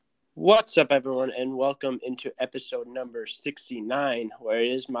What's up, everyone, and welcome into episode number 69, where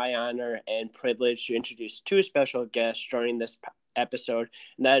it is my honor and privilege to introduce two special guests joining this episode,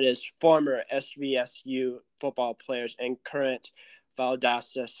 and that is former SVSU football players and current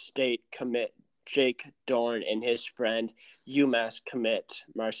Valdosta State commit Jake Dorn and his friend UMass commit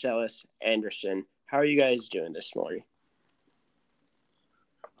Marcellus Anderson. How are you guys doing this morning?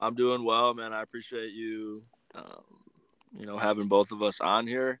 I'm doing well, man. I appreciate you, having both of us on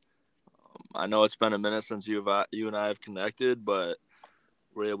here. I know it's been a minute since you and I have connected, but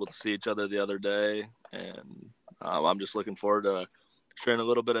we were able to see each other the other day, and I'm just looking forward to sharing a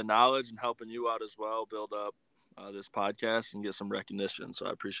little bit of knowledge and helping you out as well, build up this podcast and get some recognition. So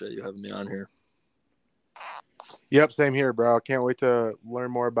I appreciate you having me on here. Yep, same here, bro. I can't wait to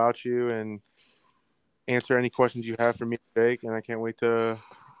learn more about you and answer any questions you have for me, Jake, and I can't wait to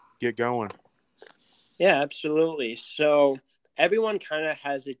get going. Yeah, absolutely. So everyone kind of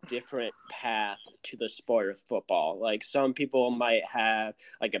has a different path to the sport of football. Like some people might have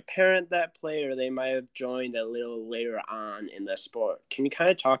like a parent that played, or they might have joined a little later on in the sport. Can you kind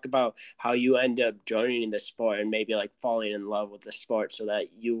of talk about how you end up joining the sport and maybe like falling in love with the sport so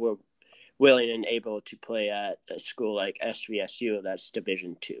that you were willing and able to play at a school like SVSU that's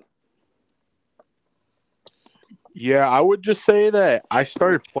Division II? Yeah, I would just say that I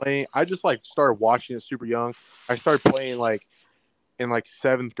started playing. I just started watching it super young. I started playing in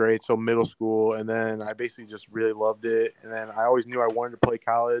seventh grade, so middle school, and then I basically just really loved it. And then I always knew I wanted to play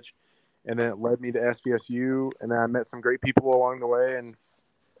college, and then it led me to SVSU, and then I met some great people along the way, and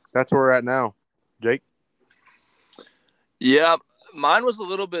that's where we're at now. Jake? Yeah, mine was a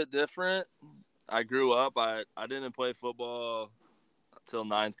little bit different. I grew up. I didn't play football until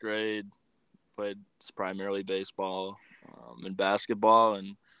ninth grade. Played primarily baseball and basketball,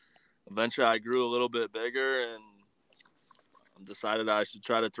 and eventually I grew a little bit bigger and decided I should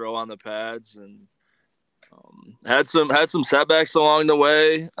try to throw on the pads, and had some setbacks along the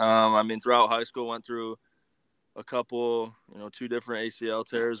way. Throughout high school, went through a couple, two different ACL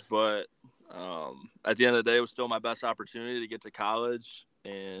tears, but at the end of the day, it was still my best opportunity to get to college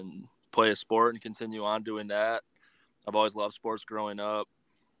and play a sport and continue on doing that. I've always loved sports growing up.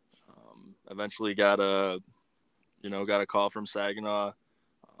 Eventually got a call from Saginaw.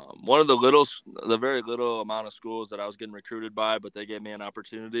 One of the very little amount of schools that I was getting recruited by, but they gave me an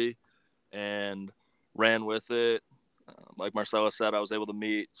opportunity and ran with it. Like Marcellus said, I was able to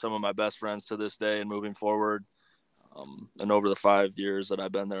meet some of my best friends to this day and moving forward. And over the 5 years that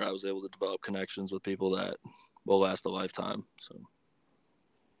I've been there, I was able to develop connections with people that will last a lifetime. So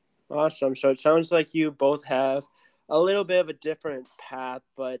Awesome. So it sounds like you both have a little bit of a different path,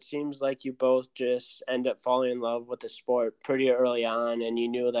 but it seems like you both just end up falling in love with the sport pretty early on, and you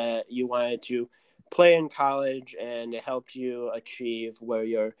knew that you wanted to play in college, and it helped you achieve where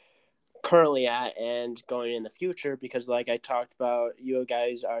you're currently at and going in the future, because like I talked about, you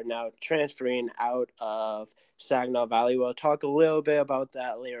guys are now transferring out of Saginaw Valley. We'll talk a little bit about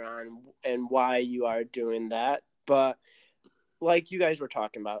that later on and why you are doing that. But like you guys were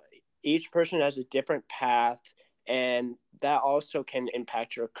talking about, each person has a different path, and that also can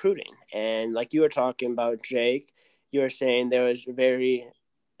impact your recruiting. And like you were talking about, Jake, you were saying there was very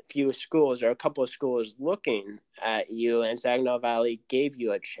few schools or a couple of schools looking at you, and Saginaw Valley gave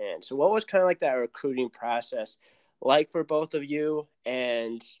you a chance. So what was kind of like that recruiting process like for both of you?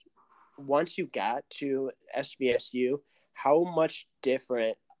 And once you got to SVSU, how much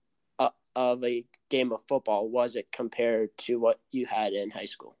different of a game of football was it compared to what you had in high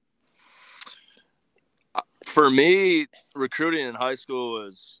school? For me, recruiting in high school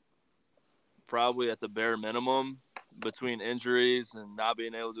was probably at the bare minimum. Between injuries and not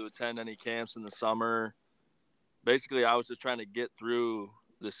being able to attend any camps in the summer, basically I was just trying to get through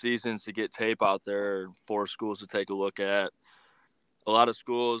the seasons to get tape out there for schools to take a look at. A lot of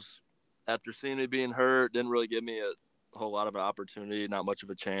schools, after seeing me being hurt, didn't really give me a whole lot of an opportunity, not much of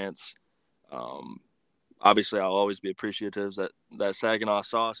a chance. Obviously, I'll always be appreciative that Saginaw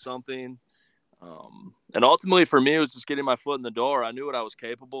saw something. And ultimately for me, it was just getting my foot in the door. I knew what I was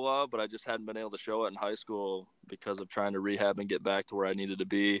capable of, but I just hadn't been able to show it in high school because of trying to rehab and get back to where I needed to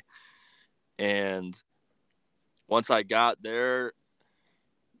be. And once I got there,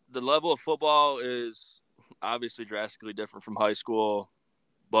 the level of football is obviously drastically different from high school,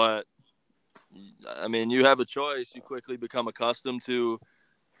 but you have a choice. You quickly become accustomed to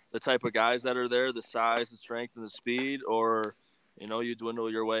the type of guys that are there, the size, the strength, and the speed, or, you dwindle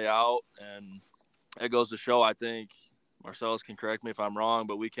your way out. And it goes to show, I think, Marcellus can correct me if I'm wrong,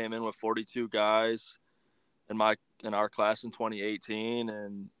 but we came in with 42 guys in in our class in 2018,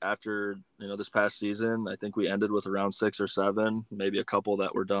 and after this past season, I think we ended with around 6 or 7, maybe a couple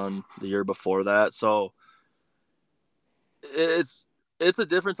that were done the year before that. So it's a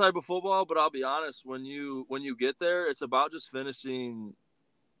different type of football, but I'll be honest, when you get there, it's about just finishing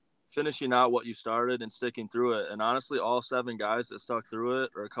out what you started and sticking through it. And honestly, all 7 guys that stuck through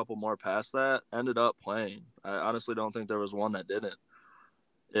it, or a couple more past that, ended up playing. I honestly don't think there was one that didn't.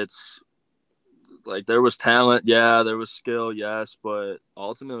 It's like there was talent, yeah, there was skill, yes, but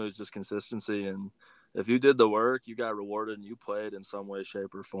ultimately it was just consistency. And if you did the work, you got rewarded and you played in some way,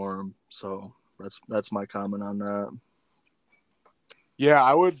 shape, or form. So that's my comment on that. Yeah,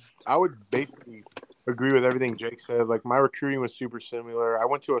 I would basically agree with everything Jake said. Like, my recruiting was super similar. I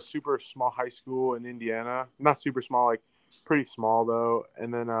went to a super small high school in Indiana. Not super small, like pretty small though.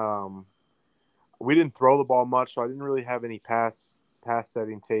 And then we didn't throw the ball much, so I didn't really have any pass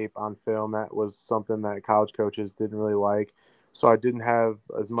setting tape on film. That was something that college coaches didn't really like. So I didn't have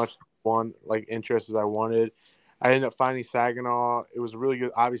as much interest as I wanted. I ended up finding Saginaw. It was really good.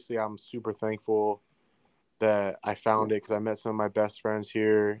 Obviously, I'm super thankful that I found it because I met some of my best friends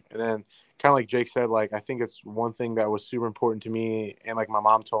here. And then, kind of like Jake said, like, I think it's one thing that was super important to me, and like my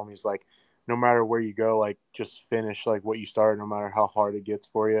mom told me, is like, no matter where you go, like, just finish like what you started, no matter how hard it gets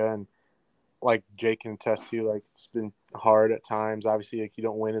for you. And like Jake can attest to, like, it's been hard at times. Obviously, like, you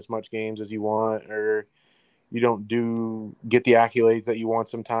don't win as much games as you want, or you don't get the accolades that you want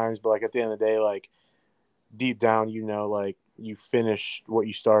sometimes. But like, at the end of the day, like, deep down, like, you finished what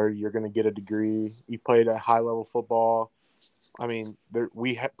you started. You're going to get a degree. You played a high level football. I mean,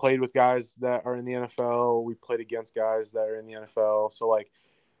 we played with guys that are in the NFL. We played against guys that are in the NFL. So, like,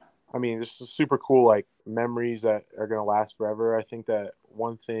 I mean, it's just super cool, like, memories that are going to last forever. I think that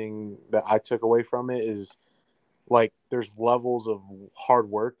one thing that I took away from it is, like, there's levels of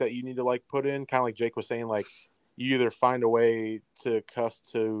hard work that you need to, like, put in. Kind of like Jake was saying, like, you either find a way to cuss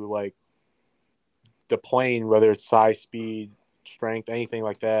to, like, the plane, whether it's size, speed, strength, anything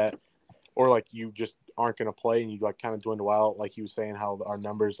like that, or like you just aren't going to play and you like kind of dwindle out. Like he was saying, how our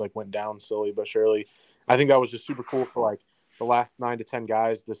numbers like went down slowly but surely. I think that was just super cool for like the last 9 to 10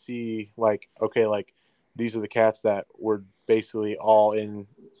 guys to see, like, okay, like, these are the cats that were basically all in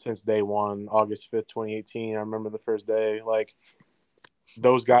since day one, August 5th, 2018. I remember the first day. Like,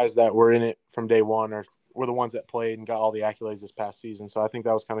 those guys that were in it from day one were the ones that played and got all the accolades this past season. So I think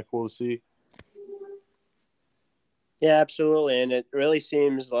that was kind of cool to see. Yeah, absolutely. And it really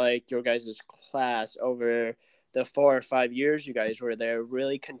seems like your guys' class over the 4 or 5 years you guys were there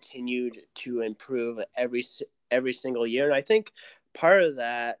really continued to improve every single year. And I think part of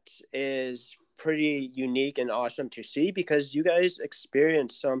that is pretty unique and awesome to see because you guys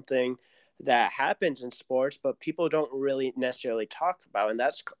experienced something that happens in sports, but people don't really necessarily talk about, and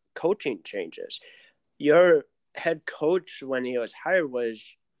that's coaching changes. Your head coach, when he was hired,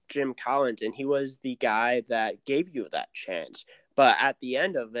 was Jim Collins, and he was the guy that gave you that chance. But at the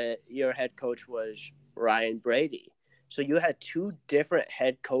end of it, your head coach was Ryan Brady. So you had 2 different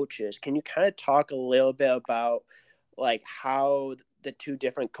head coaches. Can you kind of talk a little bit about like how the 2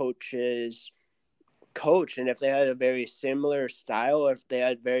 different coaches coach and if they had a very similar style or if they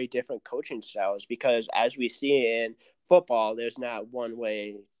had very different coaching styles? Because as we see in football, there's not one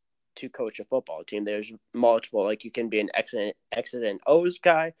way to coach a football team. There's multiple. Like, you can be an X and O's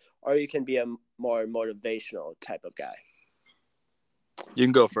guy, or you can be a more motivational type of guy. You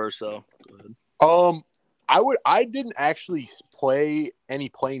can go first, though. Go ahead. I didn't actually play any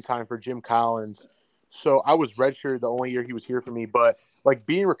playing time for Jim Collins, so I was redshirted the only year he was here for me. But like,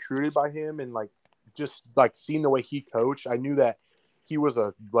 being recruited by him and like just like seeing the way he coached, I knew that he was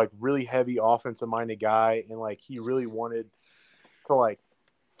a like really heavy offensive minded guy, and like he really wanted to like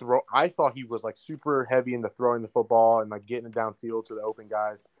throw. I thought he was like super heavy into throwing the football and like getting it downfield to the open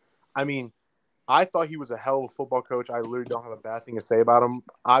guys. I mean, I thought he was a hell of a football coach. I literally don't have a bad thing to say about him.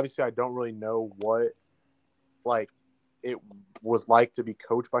 Obviously, I don't really know what like it was like to be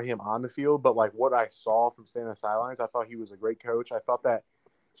coached by him on the field, but like what I saw from standing on the sidelines, I thought he was a great coach. I thought that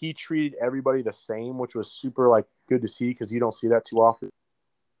he treated everybody the same, which was super like good to see because you don't see that too often.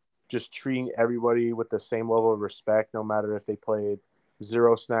 Just treating everybody with the same level of respect, no matter if they played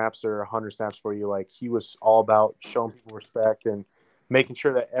 0 snaps or 100 snaps for you. Like, he was all about showing people respect and making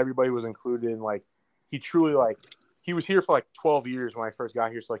sure that everybody was included. And like, he truly like he was here for like 12 years when I first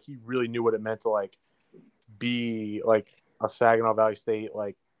got here, so like he really knew what it meant to like be like a Saginaw Valley State,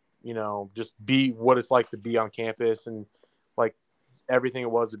 like, just be what it's like to be on campus and like everything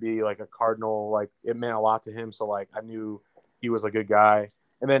it was to be like a Cardinal. Like, it meant a lot to him. So like, I knew he was a good guy.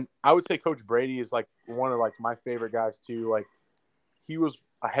 And then I would say Coach Brady is like one of like my favorite guys too. Like, he was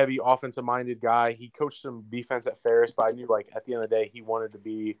a heavy offensive-minded guy. He coached some defense at Ferris, but I knew, like, at the end of the day, he wanted to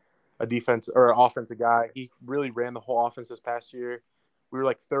be a defense or an offensive guy. He really ran the whole offense this past year. We were,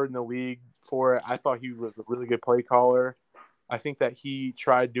 like, third in the league for it. I thought he was a really good play caller. I think that he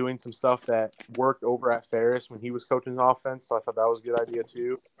tried doing some stuff that worked over at Ferris when he was coaching the offense, so I thought that was a good idea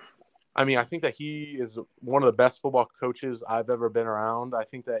too. I mean, I think that he is one of the best football coaches I've ever been around. I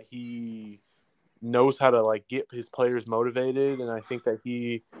think that he knows how to, like, get his players motivated, and I think that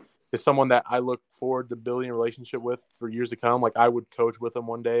he is someone that I look forward to building a relationship with for years to come. Like, I would coach with him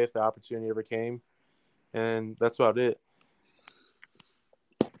one day if the opportunity ever came, and that's about it.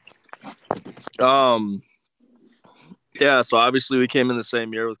 Yeah, so obviously we came in the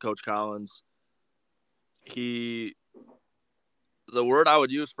same year with Coach Collins. The word I would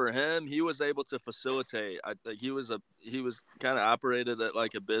use for him, he was able to facilitate. I think he was kind of operated at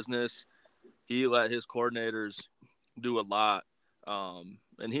like a business. He let his coordinators do a lot,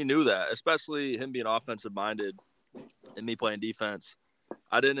 and he knew that, especially him being offensive minded and me playing defense.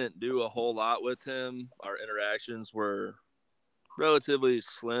 I didn't do a whole lot with him. Our interactions were relatively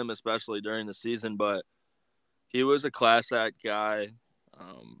slim, especially during the season, but he was a class act guy.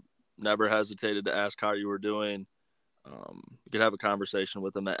 Never hesitated to ask how you were doing. You could have a conversation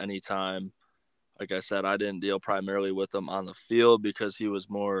with him at any time. Like I said, I didn't deal primarily with him on the field because he was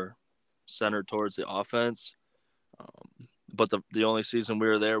more centered towards the offense. But the only season we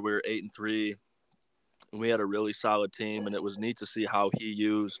were there, we were 8-3. And we had a really solid team, and it was neat to see how he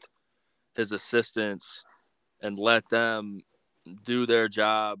used his assistants and let them do their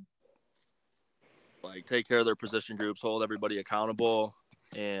job, like take care of their position groups, hold everybody accountable.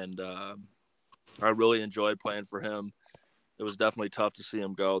 And I really enjoyed playing for him. It was definitely tough to see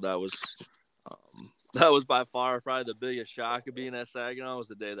him go. That was by far probably the biggest shock of being at Saginaw was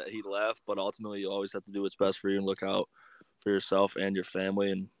the day that he left. But ultimately, you always have to do what's best for you and look out for yourself and your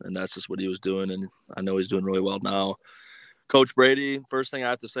family. And that's just what he was doing. And I know he's doing really well now. Coach Brady, first thing I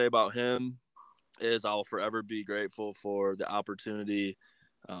have to say about him is I'll forever be grateful for the opportunity,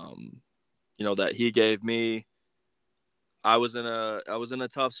 that he gave me. I was in a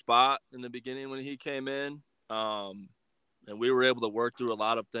tough spot in the beginning when he came in, and we were able to work through a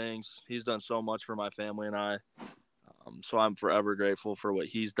lot of things. He's done so much for my family and I, so I'm forever grateful for what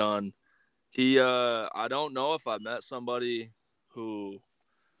he's done. I don't know if I've met somebody who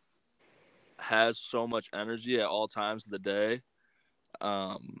has so much energy at all times of the day.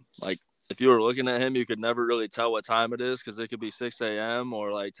 Like if you were looking at him, you could never really tell what time it is because it could be 6 a.m.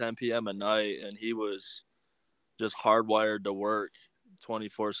 or like 10 p.m. at night, and he was just hardwired to work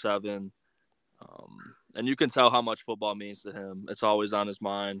 24/7. And you can tell how much football means to him. It's always on his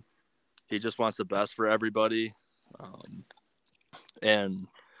mind. He just wants the best for everybody. And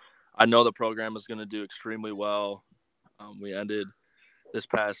I know the program is going to do extremely well. We ended this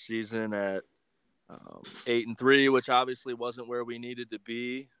past season at 8-3, which obviously wasn't where we needed to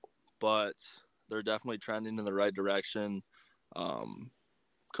be, but they're definitely trending in the right direction.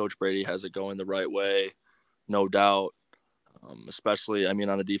 Coach Brady has it going the right way, no doubt. Especially, on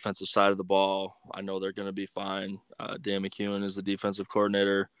the defensive side of the ball, I know they're going to be fine. Dan McEwen is the defensive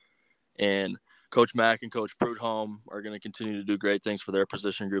coordinator, and Coach Mack and Coach Prudhomme are going to continue to do great things for their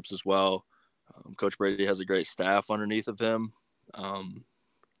position groups as well. Coach Brady has a great staff underneath of him,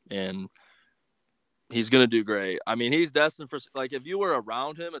 and he's going to do great. He's destined for, like, if you were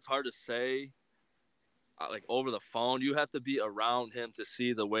around him, it's hard to say, like, over the phone. You have to be around him to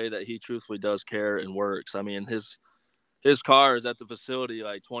see the way that he truthfully does care and works. His car is at the facility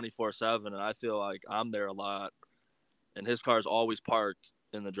like 24/7, and I feel like I'm there a lot. And his car is always parked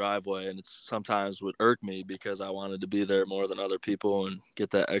in the driveway, and it sometimes would irk me because I wanted to be there more than other people and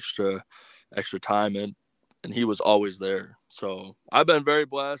get that extra time in. And he was always there. So I've been very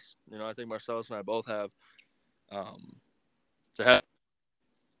blessed. I think Marcellus and I both have to have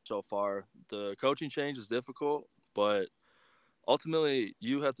so far. The coaching change is difficult, but ultimately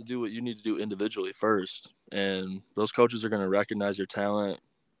you have to do what you need to do individually first. And those coaches are going to recognize your talent,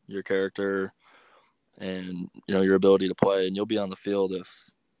 your character, and your ability to play, and you'll be on the field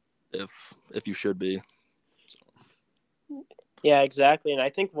if you should be. So. Yeah, exactly. And I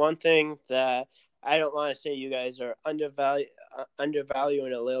think one thing that I don't want to say you guys are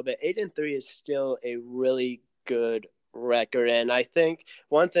undervaluing a little bit. 8-3 is still a really good record, and I think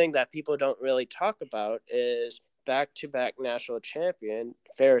one thing that people don't really talk about is back-to-back national champion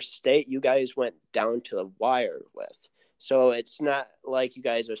Ferris State. You guys went down to the wire with, so it's not like you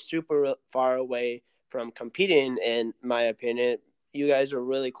guys are super far away from competing. In my opinion, you guys are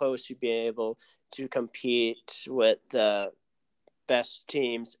really close to being able to compete with the best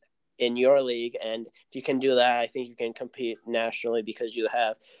teams in your league. And if you can do that, I think you can compete nationally because you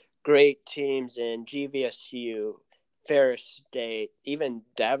have great teams in GVSU, Ferris State, even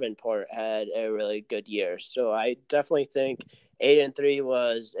Davenport had a really good year. So I definitely think 8-3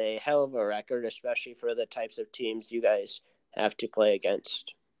 was a hell of a record, especially for the types of teams you guys have to play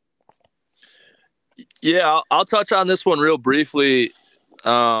against. Yeah, I'll touch on this one real briefly.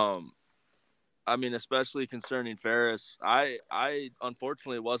 I mean, especially concerning Ferris, I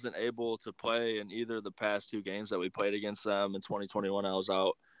unfortunately wasn't able to play in either of the past two games that we played against them in 2021. I was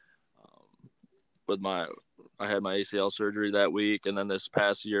out with I had my ACL surgery that week, and then this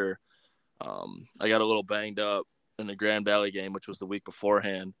past year, I got a little banged up in the Grand Valley game, which was the week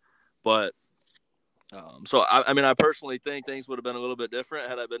beforehand. But so I mean, I personally think things would have been a little bit different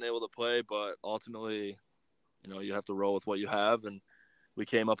had I been able to play, but ultimately, you have to roll with what you have, and we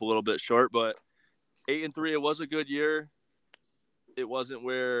came up a little bit short, but 8-3, it was a good year. It wasn't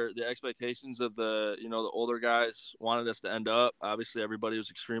where the expectations of the older guys wanted us to end up. Obviously, everybody was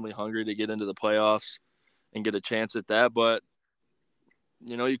extremely hungry to get into the playoffs and get a chance at that. But,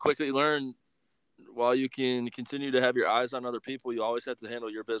 you quickly learn while you can continue to have your eyes on other people, you always have to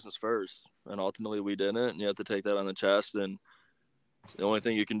handle your business first. And ultimately, we didn't, and you have to take that on the chest. And the only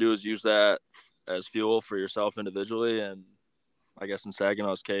thing you can do is use that as fuel for yourself individually. And I guess in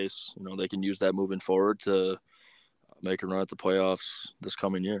Saginaw's case, they can use that moving forward to make a run at the playoffs this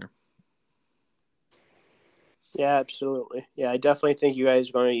coming year. Yeah, absolutely. Yeah, I definitely think you guys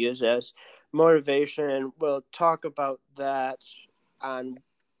are going to use it as motivation, and we'll talk about that on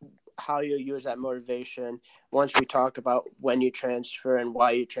how you use that motivation once we talk about when you transfer and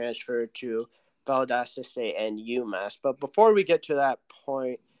why you transfer to Valdosta State and UMass. But before we get to that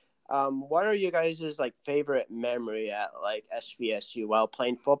point, what are you guys' favorite memory at SVSU while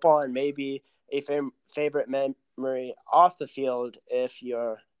playing football, and maybe a favorite memory off the field if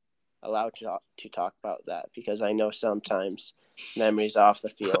you're allowed to talk about that, because I know sometimes memories off the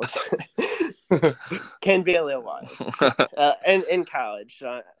field can be a little wild. And in college,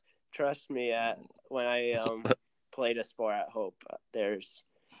 trust me, when I played a sport at Hope, there's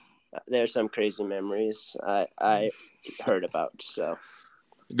some crazy memories I heard about. So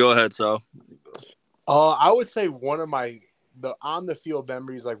go ahead. So I would say one of the on the field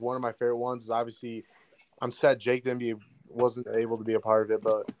memories, one of my favorite ones, is obviously I'm sad Jake wasn't able to be a part of it,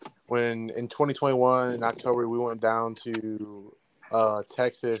 but when in 2021 in October we went down to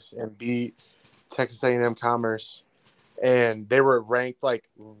Texas and beat Texas A&M Commerce, and they were ranked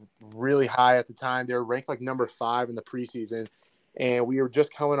really high at the time. They were ranked number 5 in the preseason, and we were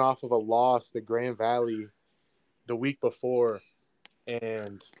just coming off of a loss to Grand Valley the week before,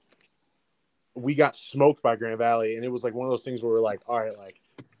 and we got smoked by Grand Valley. And it was one of those things where we're all right,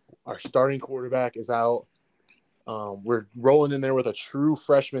 our starting quarterback is out. We're rolling in there with a true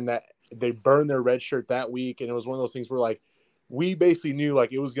freshman that they burned their red shirt that week. And it was one of those things where we basically knew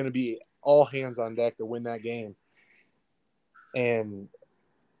it was going to be all hands on deck to win that game. And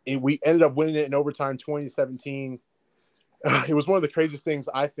we ended up winning it in overtime, 2017. It was one of the craziest things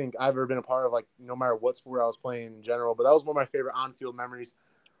I think I've ever been a part of, no matter what sport I was playing in general. But that was one of my favorite on-field memories.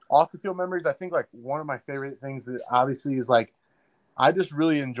 Off-the-field memories, I think, one of my favorite things that obviously is, I just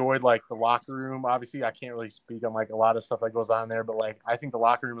really enjoyed, the locker room. Obviously, I can't really speak on, a lot of stuff that goes on there. But, I think the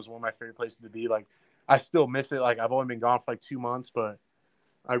locker room is one of my favorite places to be. I still miss it. I've only been gone for, 2 months. But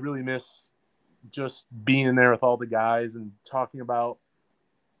I really miss just being in there with all the guys and talking about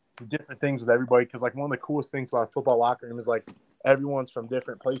different things with everybody. Because, one of the coolest things about a football locker room is, everyone's from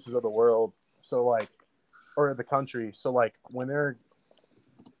different places of the world. So, or the country. So,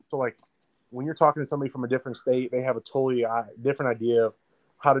 when you're talking to somebody from a different state, they have a totally different idea of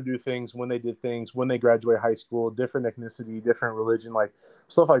how to do things, when they did things, when they graduate high school, different ethnicity, different religion,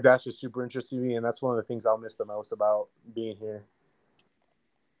 stuff like that's just super interesting to me. And that's one of the things I'll miss the most about being here.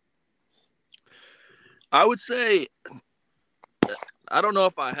 I would say, I don't know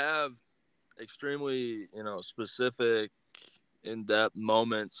if I have extremely, specific in-depth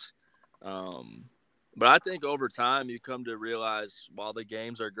moments. But I think over time you come to realize while the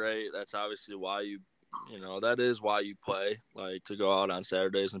games are great, that's obviously why that is why you play, to go out on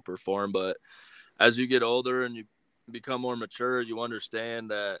Saturdays and perform. But as you get older and you become more mature, you understand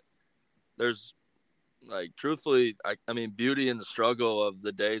that there's truthfully, I mean, beauty in the struggle of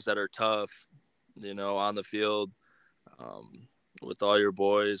the days that are tough, on the field, with all your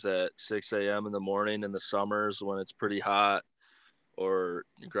boys at 6 a.m. in the morning in the summers when it's pretty hot, or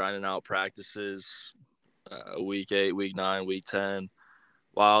grinding out practices week 8, week 9, week 10.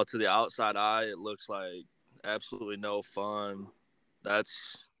 While to the outside eye, it looks like absolutely no fun.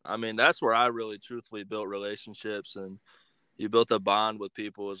 That's where I really truthfully built relationships and, you built a bond with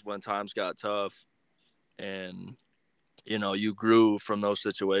people is when times got tough, and you grew from those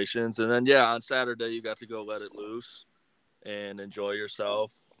situations. And then on Saturday you got to go let it loose and enjoy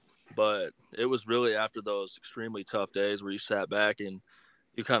yourself. But it was really after those extremely tough days where you sat back and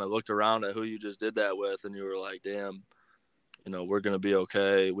you kind of looked around at who you just did that with, and you were like, damn, we're going to be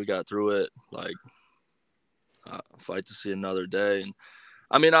okay. We got through it. Like, fight to see another day. And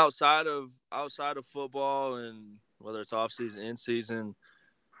I mean, outside of football, and whether it's off season, in season,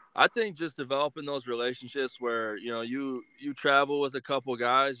 I think just developing those relationships where, you travel with a couple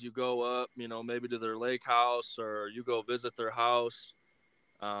guys, you go up, maybe to their lake house, or you go visit their house.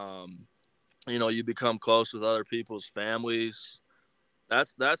 You become close with other people's families.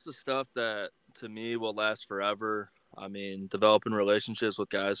 That's the stuff that to me will last forever. I mean, developing relationships with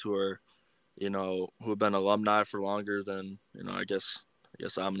guys who are, who have been alumni for longer than, I guess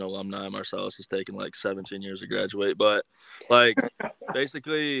I'm an alumni. Marcellus has taken like 17 years to graduate, but like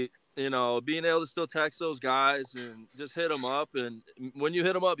basically, being able to still text those guys and just hit them up. And when you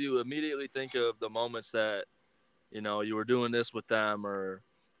hit them up, you immediately think of the moments that, you were doing this with them, or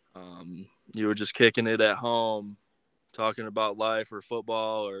you were just kicking it at home, talking about life or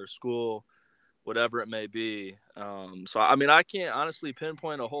football or school, whatever it may be. So, I mean, I can't honestly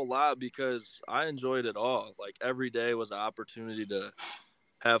pinpoint a whole lot because I enjoyed it all. Like, every day was an opportunity to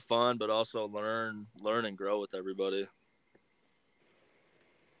have fun, but also learn and grow with everybody.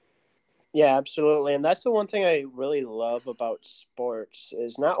 Yeah, absolutely. And that's the one thing I really love about sports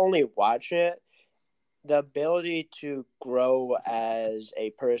is not only watching it, the ability to grow as a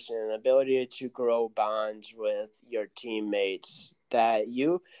person, the ability to grow bonds with your teammates that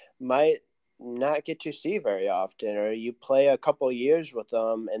you might not get to see very often, or you play a couple years with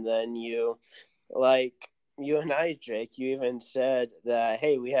them and then like you and I, Jake, you even said that,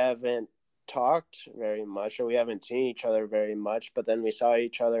 hey, we haven't talked very much, or we haven't seen each other very much, but then we saw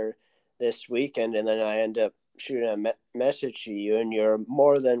each other this weekend, and then I end up shooting a message to you, and you're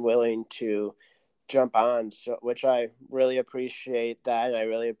more than willing to jump on, so which I really appreciate that, and I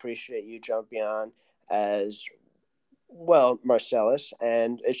really appreciate you jumping on as well, Marcellus.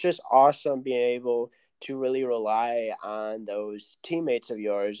 And it's just awesome being able to really rely on those teammates of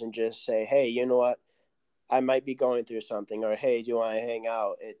yours and just say, hey, you know what? I might be going through something, or hey, do you want to hang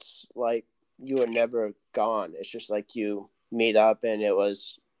out? It's like you are never gone. It's just like you meet up, and it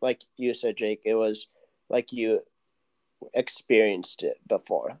was like you said, Jake, it was like you experienced it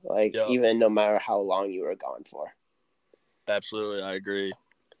before, like Yep. even no matter how long you were gone for. Absolutely. I agree.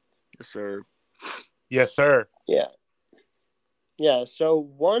 Yes, sir. Yes, sir. Yeah. So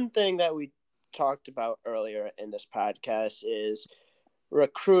one thing that we talked about earlier in this podcast is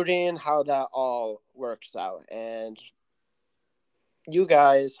recruiting, how that all works out. And you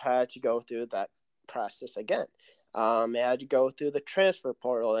guys had to go through that process again. You had to go through the transfer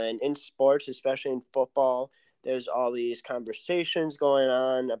portal, and in sports, especially in football, there's all these conversations going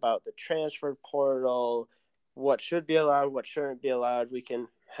on about the transfer portal, what should be allowed, what shouldn't be allowed. We can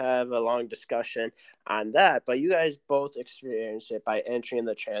have a long discussion on that, but you guys both experienced it by entering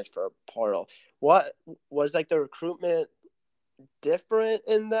the transfer portal. What was like the recruitment different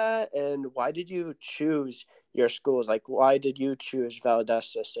in that, and why did you choose your schools? Like, why did you choose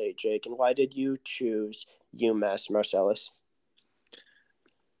Valdosta State, Jake, and why did you choose UMass, Marcellus?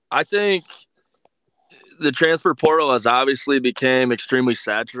 I think the transfer portal has obviously became extremely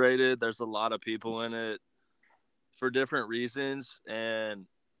saturated. There's a lot of people in it for different reasons, and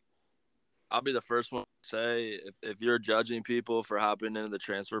I'll be the first one to say if you're judging people for hopping into the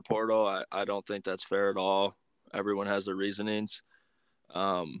transfer portal, I don't think that's fair at all. Everyone has their reasonings.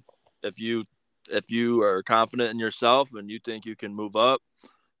 Um, if you are confident in yourself and you think you can move up,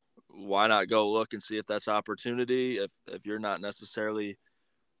 why not go look and see if that's opportunity? If you're not necessarily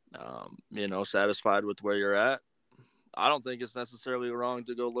satisfied with where you're at, I don't think it's necessarily wrong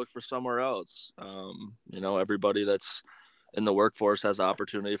to go look for somewhere else. Everybody that's in the workforce has the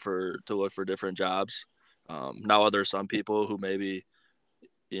opportunity to look for different jobs. Now, there's some people who maybe,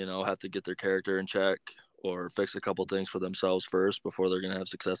 have to get their character in check or fix a couple things for themselves first before they're going to have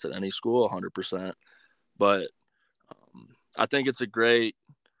success at any school, 100%. But I think it's a great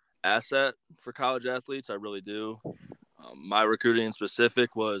asset for college athletes. I really do. My recruiting in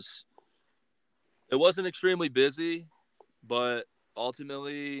specific it wasn't extremely busy, but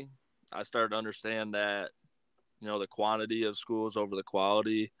ultimately I started to understand that, the quantity of schools over the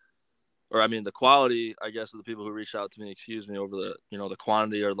quality, or I mean, the quality, I guess, of the people who reached out to me, over the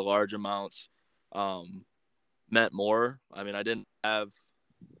quantity or the large amounts meant more. I mean, I didn't have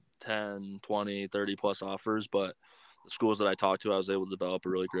 10, 20, 30 plus offers, but the schools that I talked to, I was able to develop a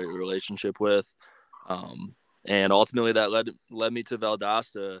really great relationship with. And ultimately that led me to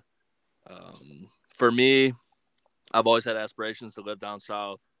Valdosta. For me, I've always had aspirations to live down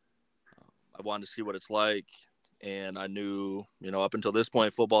south. I wanted to see what it's like. And I knew, up until this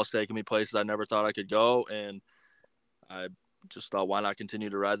point, football's taken me places I never thought I could go. And I just thought, why not continue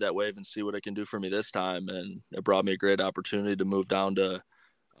to ride that wave and see what it can do for me this time? And it brought me a great opportunity to move down to,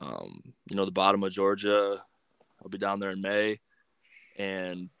 the bottom of Georgia. I'll be down there in May.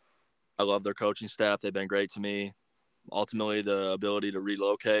 And I love their coaching staff. They've been great to me. Ultimately, the ability to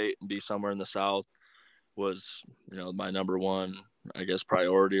relocate and be somewhere in the South was, my number one, I guess,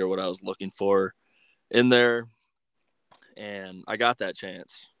 priority or what I was looking for in there. And I got that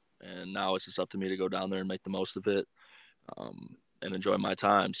chance. And now it's just up to me to go down there and make the most of it, and enjoy my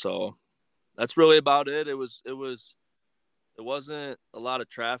time. So that's really about it. It wasn't a lot of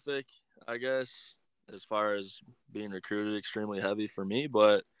traffic, I guess, as far as being recruited extremely heavy for me,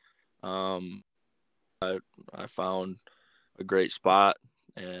 but I found a great spot,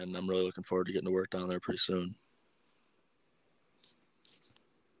 and I'm really looking forward to getting to work down there pretty soon.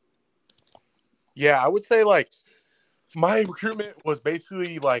 Yeah, I would say my recruitment was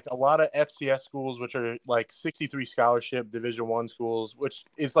basically a lot of FCS schools, which are 63 scholarship Division I schools, which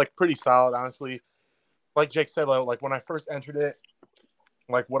is pretty solid, honestly. Like Jake said, when I first entered it,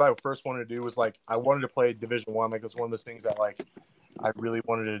 what I first wanted to do was I wanted to play Division I. That's one of those things that I really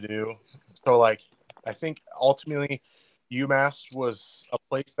wanted to do. So I think ultimately UMass was a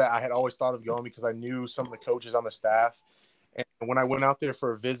place that I had always thought of going because I knew some of the coaches on the staff. And when I went out there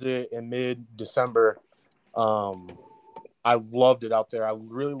for a visit in mid-December, I loved it out there.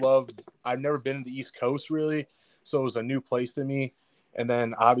 I've never been to the East Coast really, so it was a new place to me. And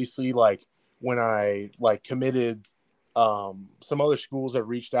then obviously when I committed, some other schools have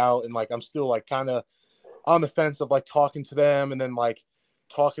reached out, and I'm still kind of on the fence of talking to them, and then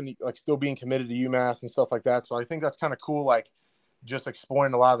talking still being committed to UMass and stuff like that. So I think that's kind of cool, just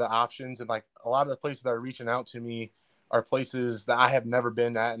exploring a lot of the options, and a lot of the places that are reaching out to me are places that I have never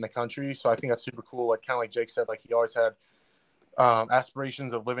been at in the country. So I think that's super cool. Kind of like Jake said, he always had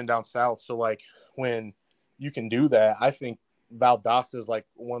aspirations of living down south. So when you can do that, I think Valdosta is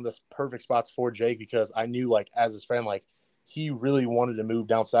one of the perfect spots for Jake, because I knew as his friend, he really wanted to move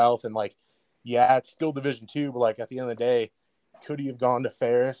down south. And yeah, it's still Division II, but at the end of the day, could he have gone to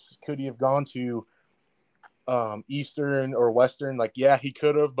Ferris? Could he have gone to Eastern or Western? Yeah, he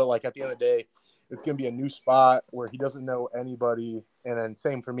could have, but at the end of the day, it's going to be a new spot where he doesn't know anybody. And then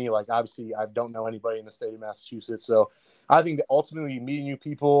same for me, obviously I don't know anybody in the state of Massachusetts. So I think that ultimately meeting new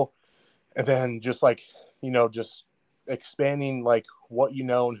people, and then just just expanding what you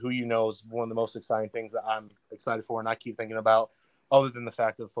know and who you know is one of the most exciting things that I'm excited for, and I keep thinking about, other than the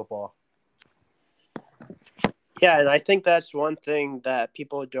fact of football. Yeah, and I think that's one thing that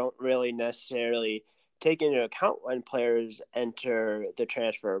people don't really necessarily take into account when players enter the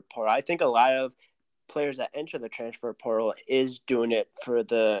transfer portal. I think a lot of players that enter the transfer portal is doing it for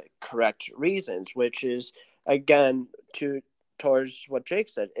the correct reasons, which is, again, towards what Jake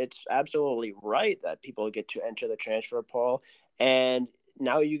said. It's absolutely right that people get to enter the transfer portal, and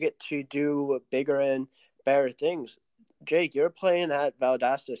now you get to do bigger and better things. Jake, you're playing at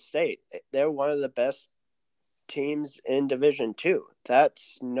Valdosta State. They're one of the best teams in Division II.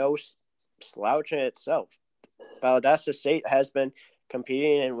 That's no slouch in itself. Valdosta State has been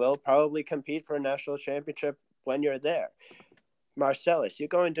competing and will probably compete for a national championship when you're there. Marcellus, you're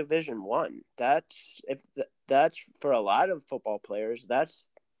going Division I. That's for a lot of football players, that's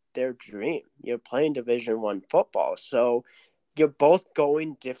their dream. You're playing Division I football. So you're both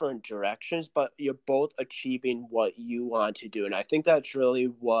going different directions, but you're both achieving what you want to do. And I think that's really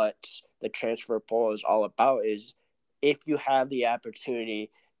what the transfer portal is all about, is if you have the opportunity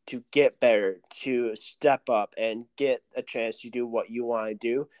to get better, to step up and get a chance to do what you want to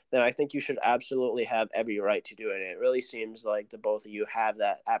do, then I think you should absolutely have every right to do it. And it really seems like the both of you have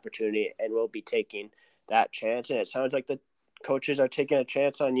that opportunity and will be taking that chance. And it sounds like the coaches are taking a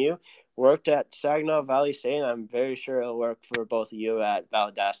chance on you. Worked at Saginaw Valley State, and I'm very sure it'll work for both of you at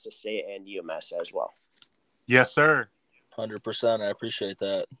Valdosta State and UMass as well. Yes, sir. 100%. I appreciate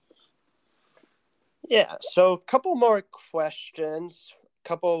that. Yeah, so a couple more questions, a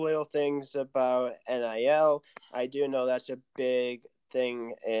couple little things about NIL. I do know that's a big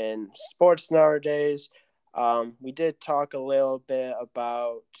thing in sports nowadays. We did talk a little bit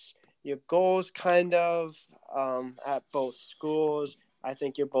about your goals kind of at both schools. I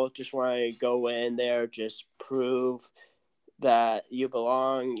think you both just want to go in there, just prove that you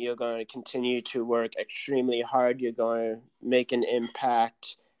belong. You're going to continue to work extremely hard. You're going to make an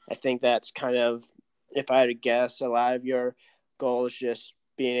impact. I think that's kind of, if I had to guess, a lot of your goals, just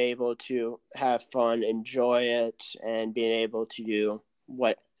being able to have fun, enjoy it, and being able to do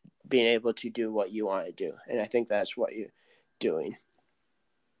what you want to do. And I think that's what you're doing.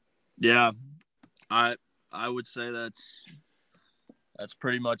 Yeah, I would say that's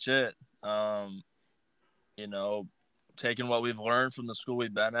pretty much it. You know, taking what we've learned from the school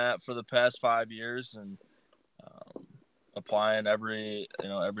we've been at for the past 5 years and applying every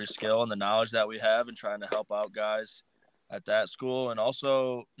skill and the knowledge that we have and trying to help out guys at that school, and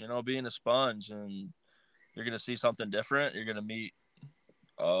also being a sponge, and you're going to see something different. You're going to meet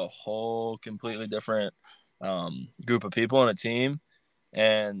a whole completely different group of people in a team,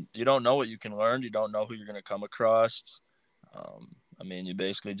 and you don't know what you can learn. You don't know who you're going to come across. You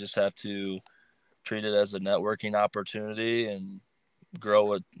basically just have to treat it as a networking opportunity and grow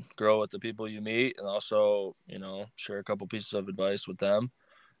with the people you meet, and also share a couple pieces of advice with them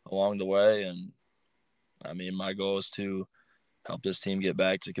along the way. And my goal is to help this team get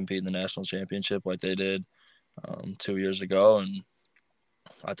back to compete in the national championship like they did 2 years ago, and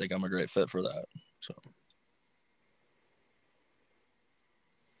I think I'm a great fit for that. So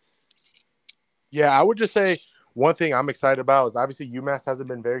Yeah, I would just say one thing I'm excited about is obviously UMass hasn't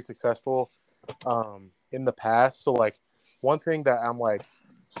been very successful in the past. So like one thing that I'm like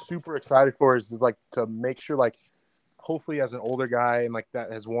super excited for is like to make sure like hopefully as an older guy and like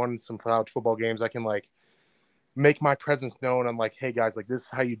that has won some college football games, I can like make my presence known. I'm like, hey guys, like this is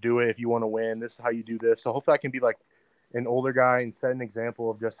how you do it if you want to win. This is how you do this. So hopefully I can be like an older guy and set an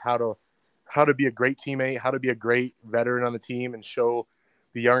example of just how to be a great teammate, how to be a great veteran on the team, and show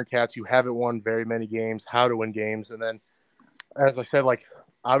the younger cats who haven't won very many games how to win games. And then, as I said, like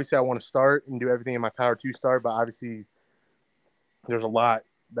obviously I want to start and do everything in my power to start, but obviously there's a lot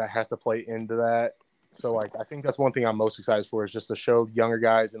that has to play into that. So like I think that's one thing I'm most excited for is just to show younger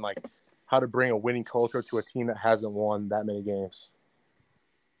guys and like how to bring a winning culture to a team that hasn't won that many games.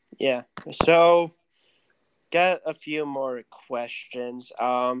 Yeah. So, got a few more questions.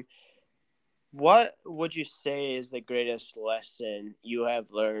 What would you say is the greatest lesson you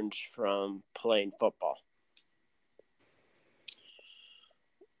have learned from playing football?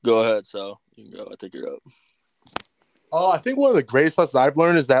 go ahead. So you can go. I think you're up. I think one of the greatest lessons I've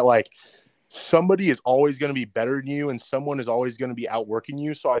learned is that like somebody is always going to be better than you and someone is always going to be outworking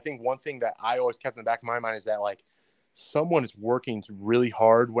you. So I think one thing that I always kept in the back of my mind is that like someone is working really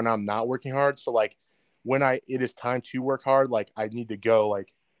hard when I'm not working hard. So like when it is time to work hard, like I need to go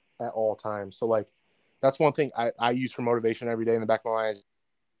like at all times. So like that's one thing I use for motivation every day in the back of my mind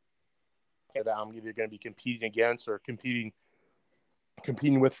that I'm either going to be competing against or competing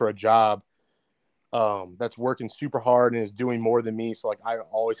with for a job that's working super hard and is doing more than me. So like I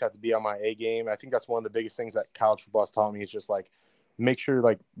always have to be on my A game. I think that's one of the biggest things that college football has taught me is just like make sure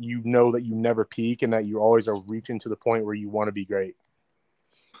like you know that you never peak and that you always are reaching to the point where you want to be great.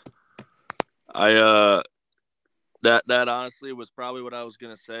 That honestly was probably what I was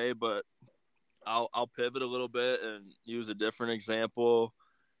gonna say, but I'll pivot a little bit and use a different example.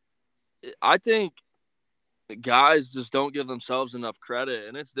 I think guys just don't give themselves enough credit,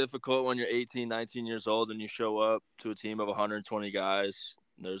 and it's difficult when you're 18, 19 years old and you show up to a team of 120 guys.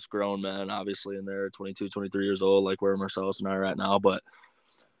 There's grown men obviously in there, 22, 23 years old, like where Marcellus and I are at now, but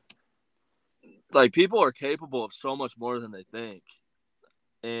like people are capable of so much more than they think.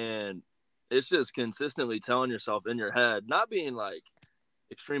 And it's just consistently telling yourself in your head, not being like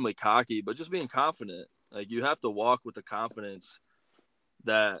extremely cocky, but just being confident. Like you have to walk with the confidence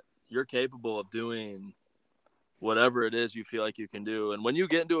that you're capable of doing whatever it is you feel like you can do. And when you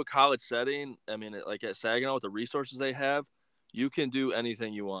get into a college setting, like at Saginaw with the resources they have, you can do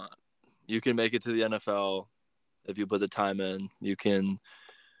anything you want. You can make it to the NFL if you put the time in. You can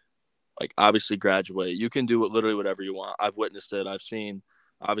like obviously graduate. You can do literally whatever you want. I've witnessed it. I've seen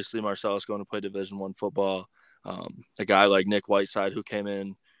obviously Marcellus going to play Division I football. A guy like Nick Whiteside who came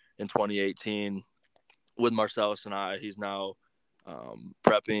in 2018 with Marcellus and I, he's now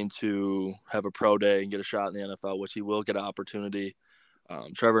prepping to have a pro day and get a shot in the NFL, which he will get an opportunity.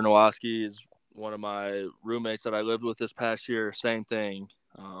 Trevor Nowaski is one of my roommates that I lived with this past year. Same thing.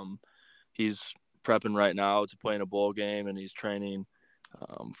 He's prepping right now to play in a bowl game, and he's training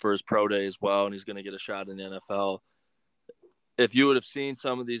for his pro day as well, and he's going to get a shot in the NFL. If you would have seen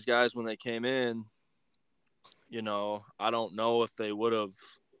some of these guys when they came in, I don't know if they would have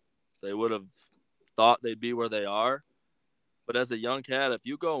thought they'd be where they are. But as a young cat, if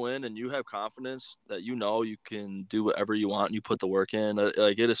you go in and you have confidence that you can do whatever you want and you put the work in,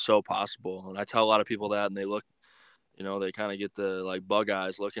 like it is so possible. And I tell a lot of people that, and they look, they kind of get the like bug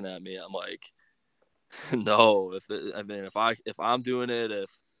eyes looking at me. I'm like, no. If I'm doing it,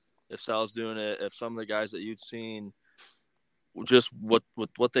 if Sal's doing it, if some of the guys that you've seen just what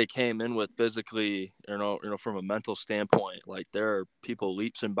they came in with physically, from a mental standpoint, like there are people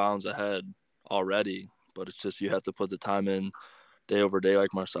leaps and bounds ahead already, but it's just you have to put the time in day over day,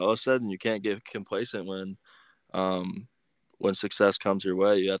 like Marcellus said, and you can't get complacent when success comes your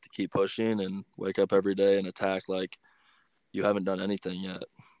way. You have to keep pushing and wake up every day and attack like you haven't done anything yet.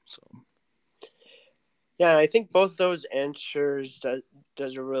 So. Yeah, I think both those answers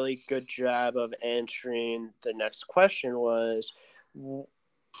does a really good job of answering the next question was,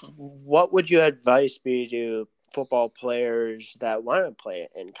 what would your advice be to football players that want to play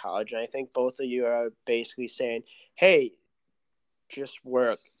in college? And I think both of you are basically saying, hey, just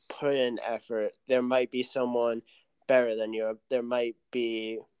work, put in effort. There might be someone better than you. There might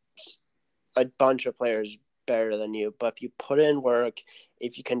be a bunch of players better than you. But if you put in work,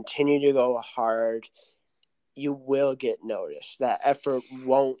 if you continue to go hard, you will get noticed. That effort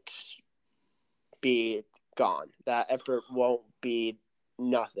won't be gone. That effort won't be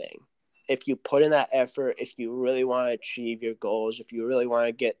nothing. If you put in that effort, if you really want to achieve your goals, if you really want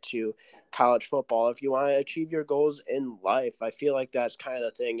to get to college football, if you want to achieve your goals in life, I feel like that's kind of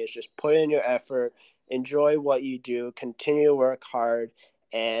the thing, is just put in your effort, enjoy what you do, continue to work hard.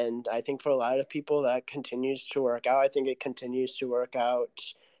 And I think for a lot of people that continues to work out. I think it continues to work out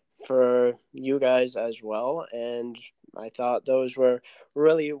for you guys as well. And I thought those were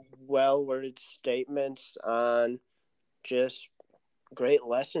really well worded statements on just great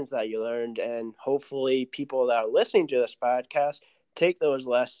lessons that you learned. And hopefully people that are listening to this podcast take those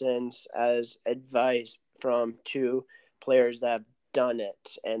lessons as advice from two players that have done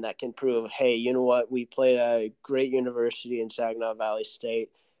it and that can prove, hey, you know what? We played at a great university in Saginaw Valley State.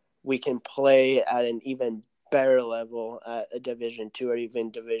 We can play at an even better level at a Division II or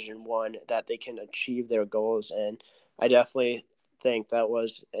even Division I, that they can achieve their goals. And I definitely think that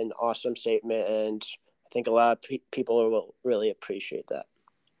was an awesome statement, and I think a lot of people will really appreciate that.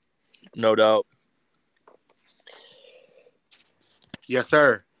 No doubt. Yes,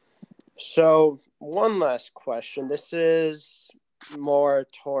 sir. So one last question. This is more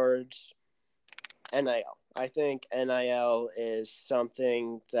towards NIL. I think NIL is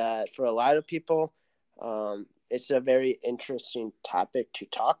something that for a lot of people, it's a very interesting topic to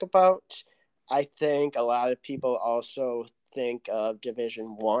talk about. I think a lot of people also think of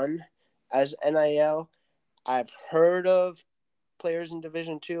Division I as NIL. I've heard of players in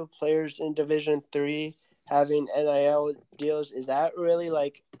Division II, players in Division III having NIL deals. Is that really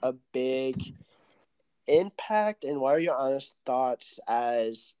like a big impact? And what are your honest thoughts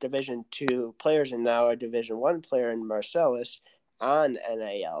as Division II players and now a Division I player in Marcellus on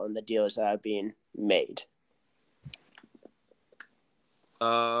NIL and the deals that are being made?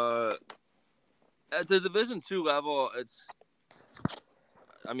 At the Division II level,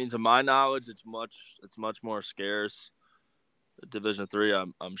 to my knowledge, it's much more scarce. Division III,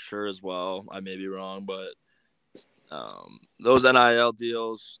 I'm sure as well. I may be wrong, but those NIL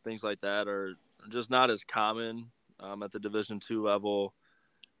deals, things like that, are just not as common at the Division II level.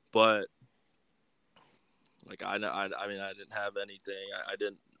 But like I didn't have anything. I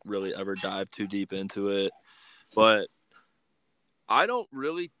didn't really ever dive too deep into it, but I don't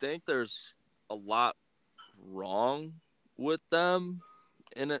really think there's a lot wrong with them.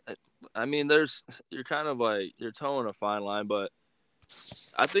 And you're kind of like, you're towing a fine line, but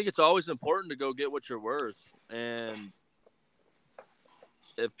I think it's always important to go get what you're worth. And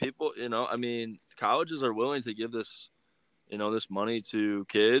if people, colleges are willing to give this, this money to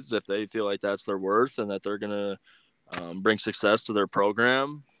kids if they feel like that's their worth and that they're going to bring success to their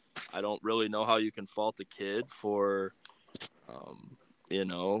program. I don't really know how you can fault the kid for,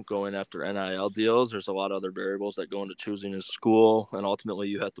 going after NIL deals. There's a lot of other variables that go into choosing a school, and ultimately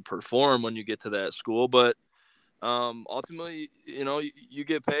you have to perform when you get to that school. But ultimately, you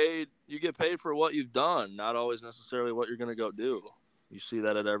get paid for what you've done, not always necessarily what you're going to go do. You see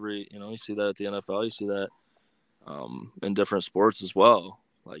that at you see that at the NFL. You see that in different sports as well.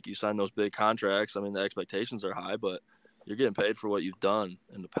 Like, you sign those big contracts. The expectations are high, but you're getting paid for what you've done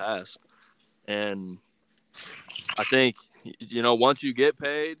in the past. And I think, once you get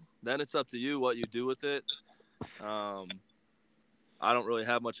paid, then it's up to you what you do with it. I don't really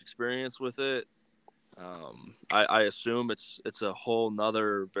have much experience with it. I assume it's a whole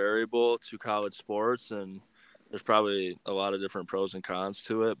nother variable to college sports, and there's probably a lot of different pros and cons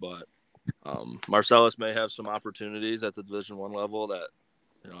to it. But Marcellus may have some opportunities at the Division I level that,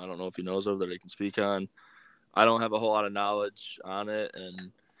 I don't know if he knows of, that he can speak on. I don't have a whole lot of knowledge on it,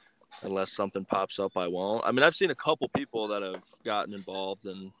 and unless something pops up, I won't. I've seen a couple people that have gotten involved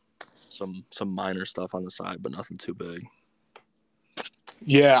in some minor stuff on the side, but nothing too big.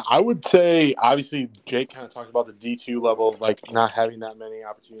 Yeah, I would say obviously Jake kind of talked about the D2 level, like not having that many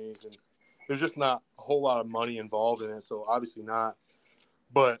opportunities, and there's just not a whole lot of money involved in it. So obviously not.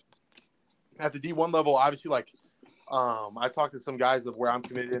 But at the D1 level, obviously, like I talked to some guys of where I'm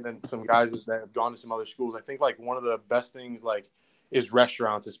committed, and then some guys that have gone to some other schools. I think like one of the best things like is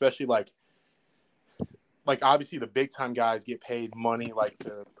restaurants, especially like obviously the big time guys get paid money like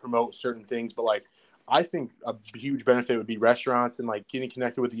to promote certain things, but like I think a huge benefit would be restaurants and like getting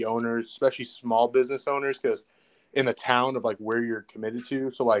connected with the owners, especially small business owners, because in the town of like where you're committed to.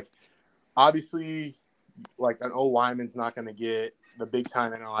 So like obviously like an O lineman's not going to get the big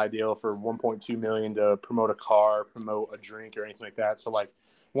time NLI deal for 1.2 million to promote a car, promote a drink or anything like that. So like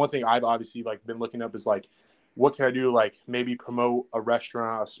one thing I've obviously like been looking up is like, what can I do? Like maybe promote a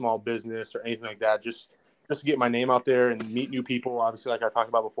restaurant, a small business or anything like that. Just to get my name out there and meet new people. Obviously, like I talked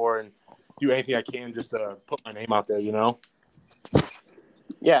about before, and do anything I can just to put my name out there, you know?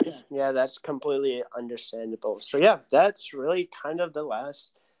 Yeah, that's completely understandable. So yeah, that's really kind of the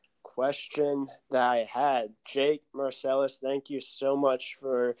last question that I had. Jake, Marcellus, thank you so much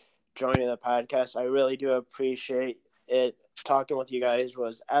for joining the podcast. I really do appreciate it. Talking with you guys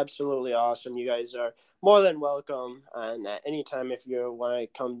was absolutely awesome. You guys are more than welcome, and at any time if you want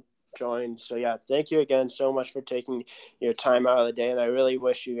to come join. So yeah, thank you again so much for taking your time out of the day, and I really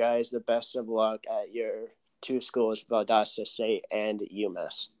wish you guys the best of luck at your two schools, Valdosta State and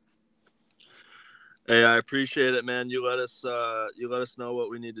UMass. Hey, I appreciate it, man. You let us know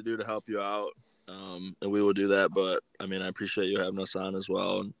what we need to do to help you out, and we will do that. But I mean, I appreciate you having us on as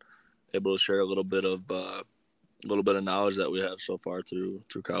well and able to share a little bit of knowledge that we have so far through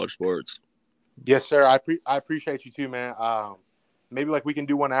college sports. Yes, sir. I appreciate you too, man. Maybe like we can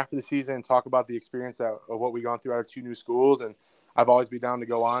do one after the season and talk about the experience of what we gone through our two new schools. And I've always be down to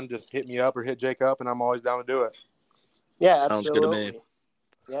go on. Just hit me up or hit Jake up, and I'm always down to do it. Yeah, Sounds good to me.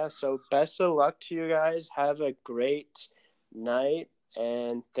 Yeah, so best of luck to you guys. Have a great night,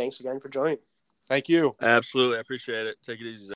 and thanks again for joining. Thank you. Absolutely. I appreciate it. Take it easy, Zach.